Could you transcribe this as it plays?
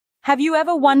Have you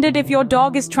ever wondered if your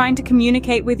dog is trying to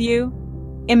communicate with you?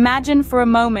 Imagine for a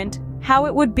moment how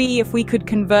it would be if we could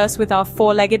converse with our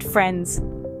four-legged friends.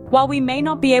 While we may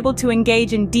not be able to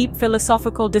engage in deep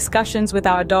philosophical discussions with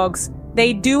our dogs,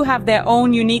 they do have their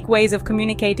own unique ways of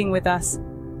communicating with us.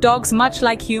 Dogs, much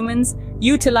like humans,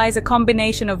 utilize a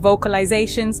combination of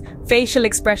vocalizations, facial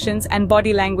expressions, and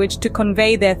body language to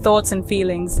convey their thoughts and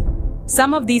feelings.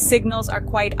 Some of these signals are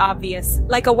quite obvious,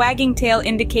 like a wagging tail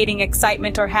indicating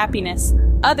excitement or happiness.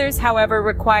 Others, however,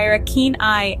 require a keen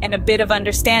eye and a bit of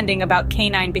understanding about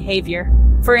canine behavior.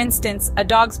 For instance, a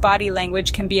dog's body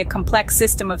language can be a complex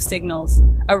system of signals.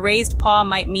 A raised paw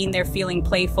might mean they're feeling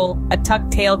playful, a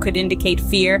tucked tail could indicate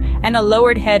fear, and a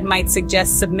lowered head might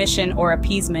suggest submission or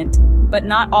appeasement. But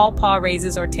not all paw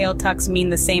raises or tail tucks mean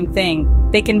the same thing.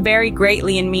 They can vary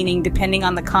greatly in meaning depending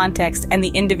on the context and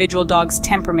the individual dog's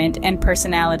temperament and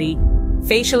personality.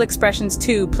 Facial expressions,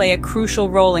 too, play a crucial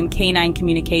role in canine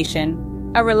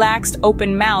communication. A relaxed,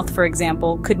 open mouth, for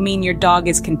example, could mean your dog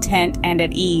is content and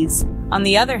at ease. On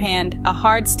the other hand, a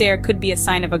hard stare could be a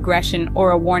sign of aggression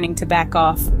or a warning to back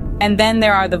off. And then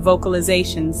there are the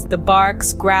vocalizations, the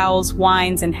barks, growls,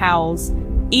 whines, and howls.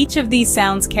 Each of these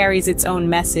sounds carries its own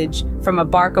message, from a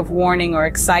bark of warning or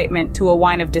excitement to a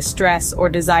whine of distress or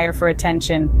desire for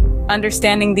attention.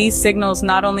 Understanding these signals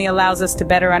not only allows us to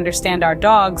better understand our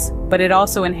dogs, but it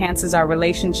also enhances our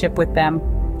relationship with them.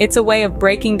 It's a way of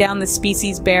breaking down the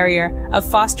species barrier, of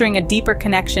fostering a deeper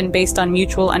connection based on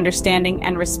mutual understanding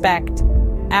and respect.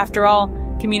 After all,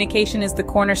 communication is the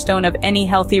cornerstone of any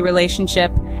healthy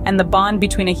relationship, and the bond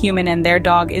between a human and their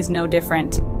dog is no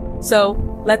different. So,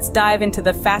 let's dive into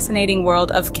the fascinating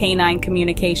world of canine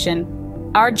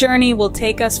communication. Our journey will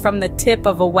take us from the tip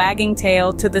of a wagging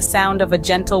tail to the sound of a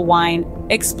gentle whine,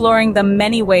 exploring the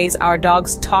many ways our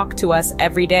dogs talk to us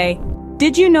every day.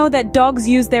 Did you know that dogs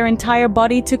use their entire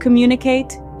body to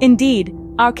communicate? Indeed,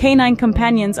 our canine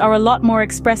companions are a lot more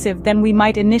expressive than we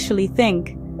might initially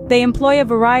think. They employ a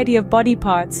variety of body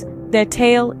parts, their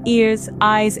tail, ears,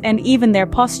 eyes, and even their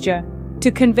posture, to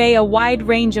convey a wide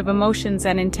range of emotions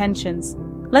and intentions.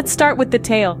 Let's start with the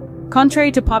tail. Contrary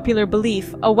to popular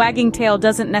belief, a wagging tail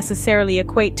doesn't necessarily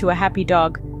equate to a happy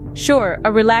dog. Sure,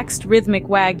 a relaxed, rhythmic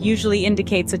wag usually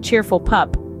indicates a cheerful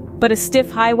pup, but a stiff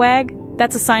high wag?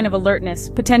 That's a sign of alertness,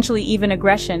 potentially even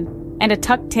aggression. And a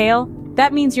tucked tail?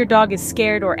 That means your dog is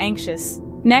scared or anxious.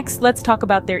 Next, let's talk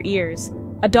about their ears.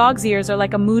 A dog's ears are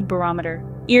like a mood barometer.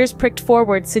 Ears pricked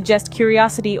forward suggest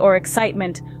curiosity or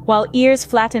excitement, while ears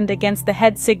flattened against the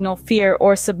head signal fear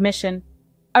or submission.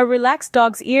 A relaxed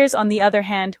dog's ears, on the other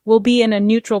hand, will be in a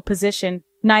neutral position,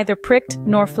 neither pricked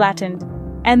nor flattened.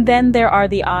 And then there are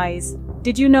the eyes.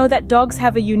 Did you know that dogs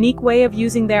have a unique way of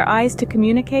using their eyes to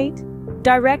communicate?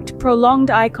 Direct,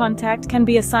 prolonged eye contact can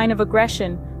be a sign of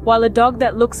aggression, while a dog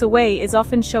that looks away is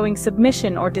often showing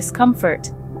submission or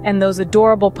discomfort. And those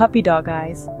adorable puppy dog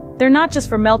eyes. They're not just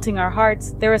for melting our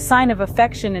hearts, they're a sign of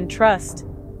affection and trust.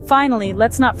 Finally,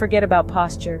 let's not forget about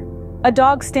posture. A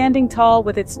dog standing tall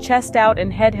with its chest out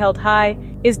and head held high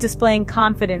is displaying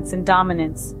confidence and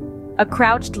dominance. A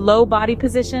crouched, low body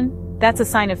position? That's a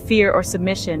sign of fear or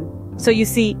submission. So you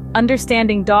see,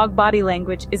 understanding dog body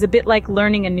language is a bit like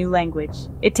learning a new language.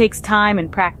 It takes time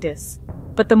and practice.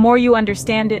 But the more you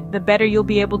understand it, the better you'll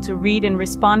be able to read and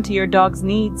respond to your dog's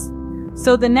needs.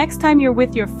 So the next time you're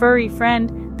with your furry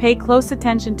friend, pay close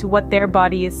attention to what their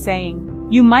body is saying.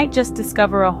 You might just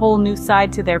discover a whole new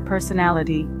side to their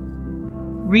personality.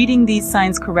 Reading these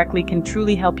signs correctly can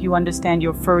truly help you understand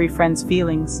your furry friend's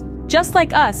feelings. Just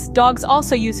like us, dogs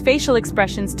also use facial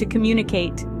expressions to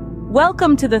communicate.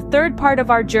 Welcome to the third part of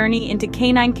our journey into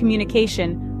canine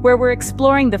communication, where we're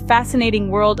exploring the fascinating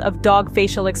world of dog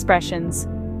facial expressions.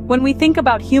 When we think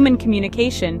about human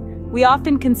communication, we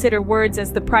often consider words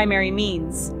as the primary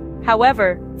means.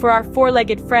 However, for our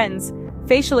four-legged friends,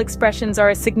 facial expressions are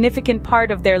a significant part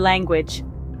of their language.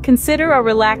 Consider a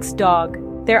relaxed dog.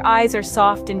 Their eyes are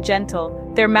soft and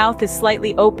gentle, their mouth is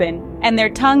slightly open, and their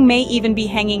tongue may even be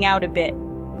hanging out a bit.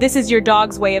 This is your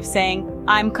dog's way of saying,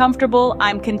 "I'm comfortable,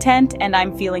 I'm content, and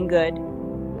I'm feeling good."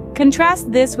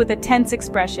 Contrast this with a tense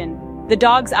expression. The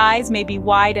dog's eyes may be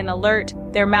wide and alert,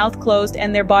 their mouth closed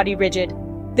and their body rigid.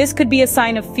 This could be a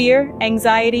sign of fear,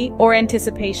 anxiety, or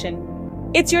anticipation.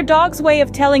 It's your dog's way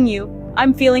of telling you,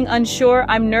 "I'm feeling unsure,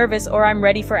 I'm nervous, or I'm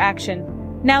ready for action."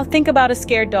 Now think about a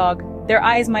scared dog. Their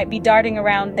eyes might be darting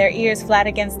around, their ears flat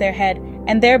against their head,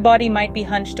 and their body might be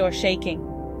hunched or shaking.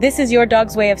 This is your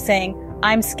dog's way of saying,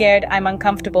 "I'm scared, I'm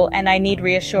uncomfortable, and I need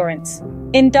reassurance."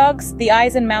 In dogs, the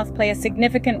eyes and mouth play a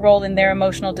significant role in their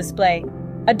emotional display.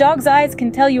 A dog's eyes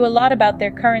can tell you a lot about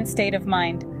their current state of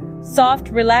mind. Soft,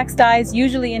 relaxed eyes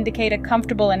usually indicate a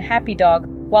comfortable and happy dog,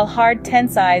 while hard,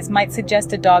 tense eyes might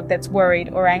suggest a dog that's worried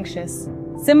or anxious.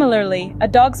 Similarly, a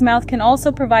dog's mouth can also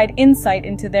provide insight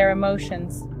into their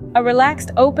emotions. A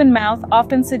relaxed, open mouth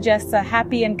often suggests a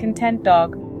happy and content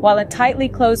dog, while a tightly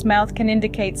closed mouth can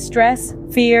indicate stress,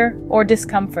 fear, or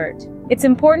discomfort. It's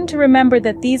important to remember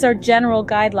that these are general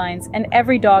guidelines and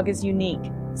every dog is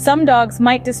unique. Some dogs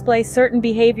might display certain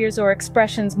behaviors or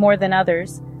expressions more than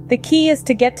others. The key is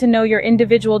to get to know your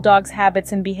individual dog's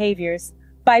habits and behaviors.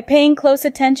 By paying close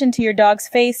attention to your dog's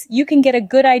face, you can get a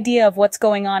good idea of what's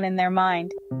going on in their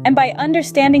mind. And by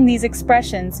understanding these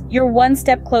expressions, you're one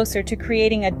step closer to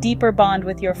creating a deeper bond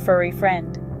with your furry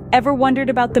friend. Ever wondered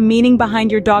about the meaning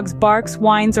behind your dog's barks,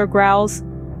 whines, or growls?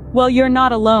 Well, you're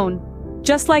not alone.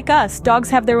 Just like us,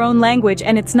 dogs have their own language,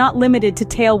 and it's not limited to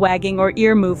tail wagging or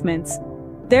ear movements.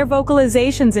 Their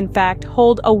vocalizations, in fact,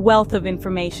 hold a wealth of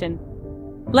information.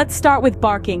 Let's start with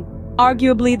barking,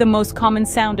 arguably the most common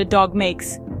sound a dog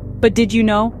makes. But did you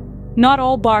know? Not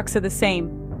all barks are the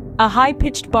same. A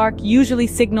high-pitched bark usually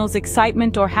signals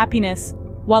excitement or happiness,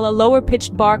 while a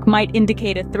lower-pitched bark might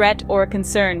indicate a threat or a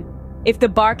concern. If the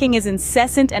barking is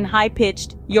incessant and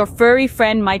high-pitched, your furry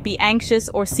friend might be anxious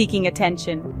or seeking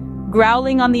attention.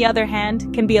 Growling, on the other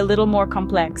hand, can be a little more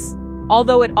complex.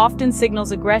 Although it often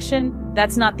signals aggression,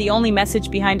 that's not the only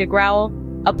message behind a growl.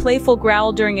 A playful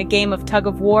growl during a game of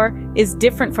tug-of-war is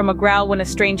different from a growl when a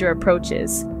stranger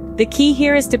approaches. The key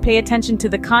here is to pay attention to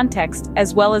the context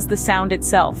as well as the sound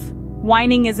itself.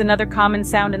 Whining is another common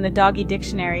sound in the doggy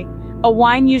dictionary. A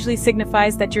whine usually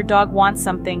signifies that your dog wants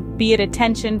something, be it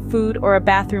attention, food, or a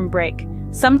bathroom break.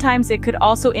 Sometimes it could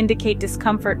also indicate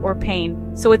discomfort or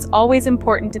pain, so it's always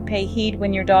important to pay heed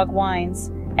when your dog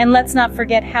whines. And let's not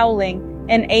forget howling,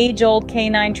 an age-old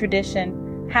canine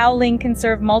tradition. Howling can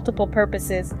serve multiple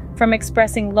purposes, from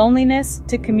expressing loneliness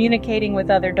to communicating with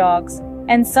other dogs.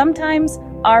 And sometimes,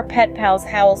 our pet pals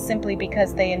howl simply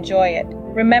because they enjoy it.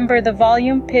 Remember, the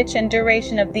volume, pitch, and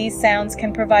duration of these sounds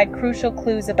can provide crucial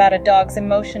clues about a dog's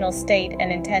emotional state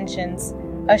and intentions.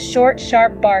 A short,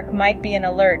 sharp bark might be an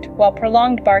alert, while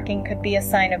prolonged barking could be a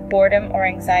sign of boredom or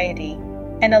anxiety.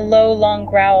 And a low, long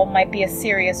growl might be a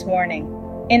serious warning.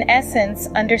 In essence,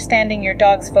 understanding your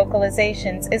dog's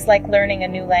vocalizations is like learning a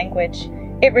new language.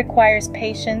 It requires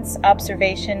patience,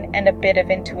 observation, and a bit of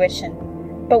intuition.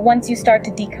 But once you start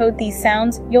to decode these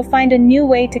sounds, you'll find a new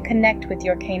way to connect with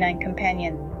your canine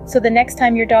companion. So the next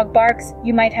time your dog barks,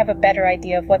 you might have a better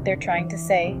idea of what they're trying to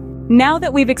say. Now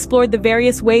that we've explored the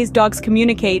various ways dogs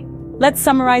communicate, let's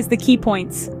summarize the key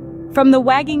points. From the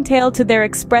wagging tail to their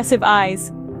expressive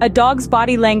eyes, a dog's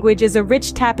body language is a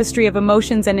rich tapestry of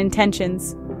emotions and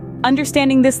intentions.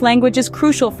 Understanding this language is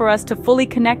crucial for us to fully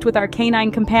connect with our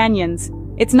canine companions.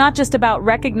 It's not just about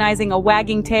recognizing a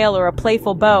wagging tail or a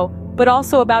playful bow, but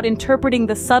also about interpreting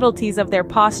the subtleties of their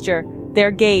posture, their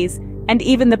gaze, and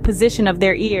even the position of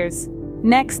their ears.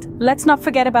 Next, let's not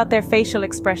forget about their facial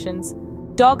expressions.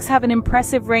 Dogs have an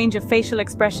impressive range of facial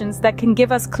expressions that can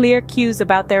give us clear cues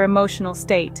about their emotional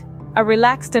state. A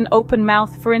relaxed and open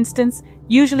mouth, for instance,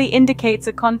 usually indicates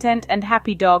a content and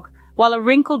happy dog, while a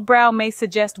wrinkled brow may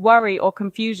suggest worry or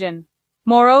confusion.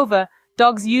 Moreover,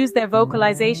 dogs use their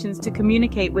vocalizations to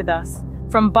communicate with us.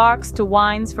 From barks to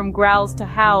whines, from growls to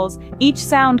howls, each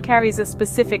sound carries a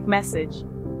specific message.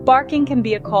 Barking can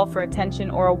be a call for attention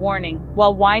or a warning,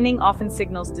 while whining often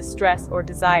signals distress or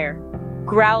desire.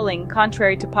 Growling,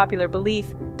 contrary to popular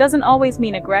belief, doesn't always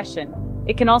mean aggression.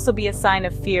 It can also be a sign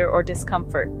of fear or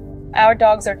discomfort. Our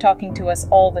dogs are talking to us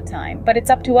all the time, but it's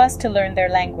up to us to learn their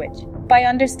language. By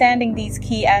understanding these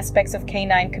key aspects of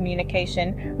canine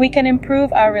communication, we can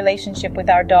improve our relationship with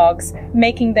our dogs,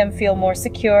 making them feel more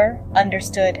secure,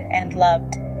 understood, and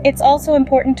loved. It's also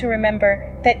important to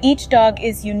remember that each dog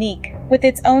is unique, with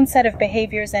its own set of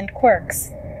behaviors and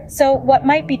quirks. So what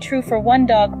might be true for one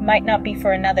dog might not be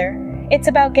for another. It's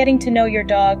about getting to know your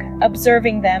dog,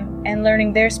 observing them, and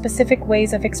learning their specific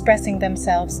ways of expressing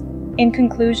themselves. In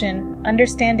conclusion,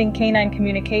 understanding canine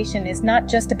communication is not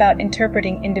just about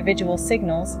interpreting individual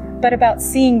signals, but about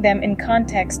seeing them in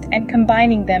context and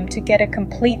combining them to get a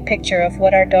complete picture of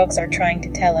what our dogs are trying to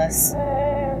tell us.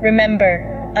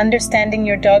 Remember, understanding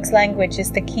your dog's language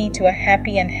is the key to a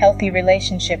happy and healthy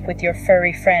relationship with your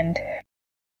furry friend.